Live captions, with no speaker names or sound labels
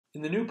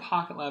In the new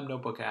PocketLab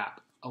Notebook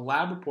app, a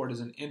lab report is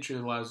an entry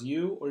that allows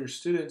you or your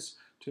students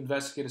to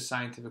investigate a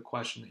scientific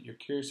question that you're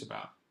curious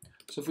about.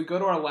 So if we go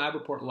to our lab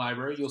report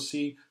library, you'll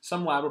see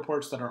some lab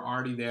reports that are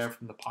already there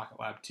from the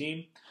PocketLab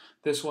team.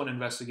 This one,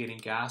 Investigating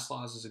Gas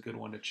Laws, is a good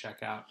one to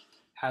check out. It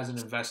has an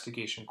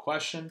investigation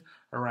question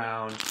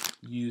around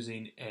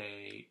using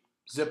a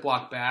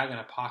Ziploc bag in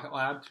a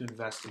PocketLab to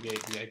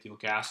investigate the ideal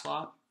gas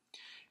law.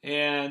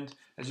 And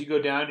as you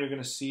go down, you're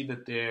going to see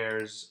that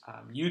there's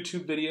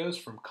YouTube videos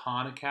from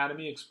Khan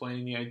Academy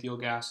explaining the ideal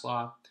gas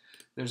law.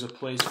 There's a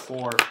place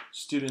for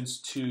students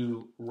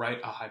to write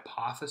a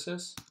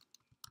hypothesis.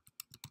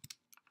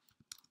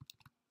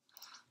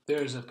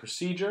 There's a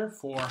procedure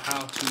for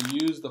how to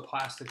use the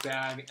plastic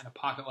bag in a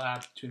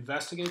PocketLab to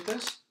investigate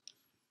this.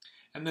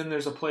 And then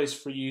there's a place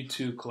for you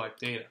to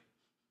collect data.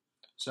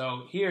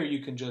 So here you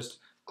can just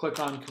click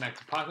on Connect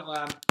to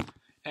PocketLab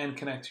and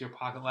connect to your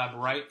PocketLab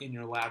right in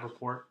your lab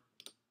report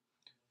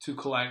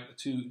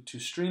to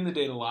stream the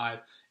data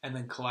live and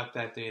then collect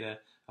that data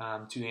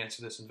to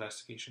answer this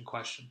investigation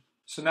question.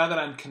 So now that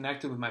I'm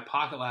connected with my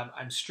PocketLab,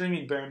 I'm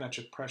streaming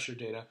barometric pressure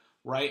data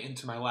right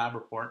into my lab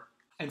report.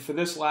 And for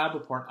this lab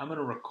report, I'm going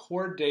to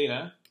record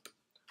data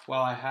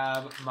while I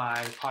have my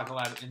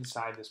PocketLab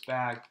inside this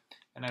bag.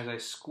 And as I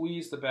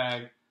squeeze the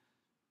bag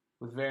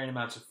with varying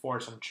amounts of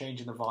force, I'm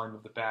changing the volume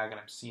of the bag and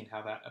I'm seeing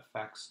how that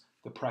affects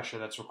the pressure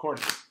that's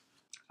recorded.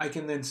 I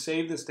can then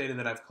save this data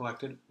that I've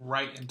collected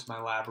right into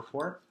my lab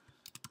report,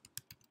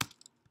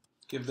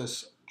 give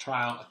this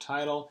trial a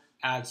title,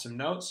 add some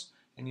notes,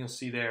 and you'll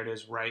see there it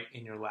is right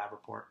in your lab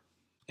report.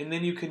 And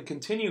then you can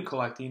continue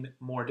collecting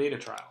more data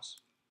trials.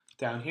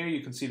 Down here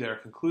you can see there are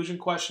conclusion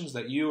questions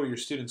that you or your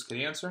students could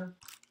answer.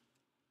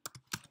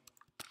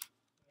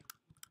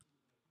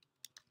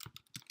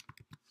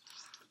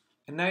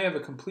 And now you have a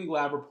complete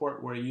lab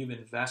report where you've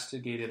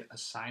investigated a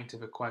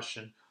scientific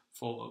question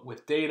full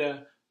with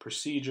data,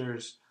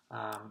 procedures,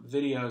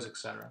 videos,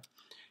 etc.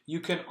 You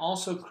can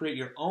also create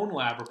your own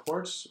lab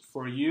reports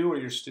for you or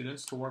your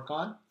students to work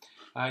on.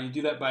 You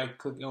do that by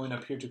going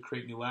up here to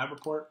Create New Lab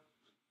Report.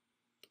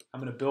 I'm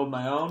going to build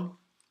my own.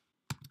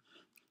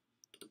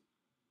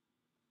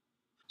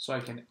 So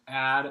I can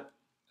add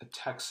a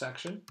text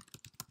section.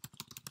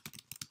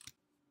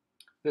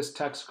 This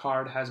text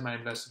card has my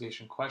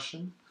investigation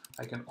question.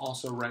 I can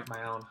also write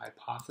my own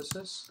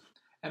hypothesis.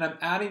 And I'm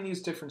adding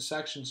these different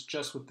sections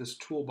just with this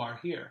toolbar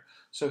here.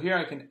 So here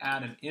I can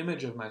add an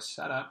image of my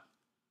setup,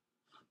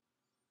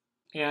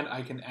 and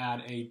I can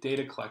add a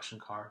data collection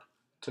card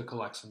to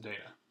collect some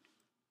data.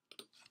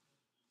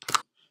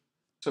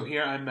 So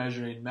here I'm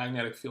measuring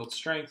magnetic field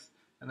strength,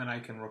 and then I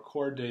can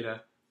record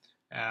data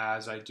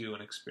as I do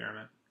an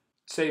experiment.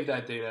 Save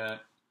that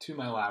data to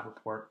my lab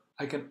report.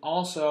 I can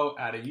also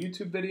add a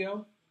YouTube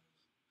video,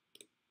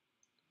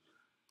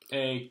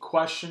 a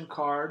question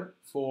card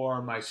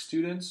for my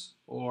students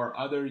or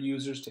other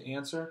users to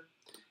answer,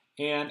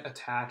 and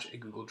attach a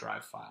Google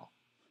Drive file.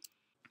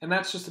 And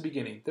that's just the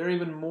beginning. There are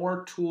even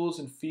more tools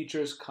and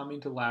features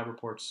coming to lab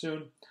reports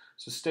soon,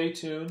 so stay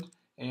tuned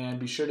and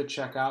be sure to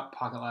check out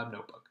PocketLab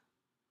Notebook.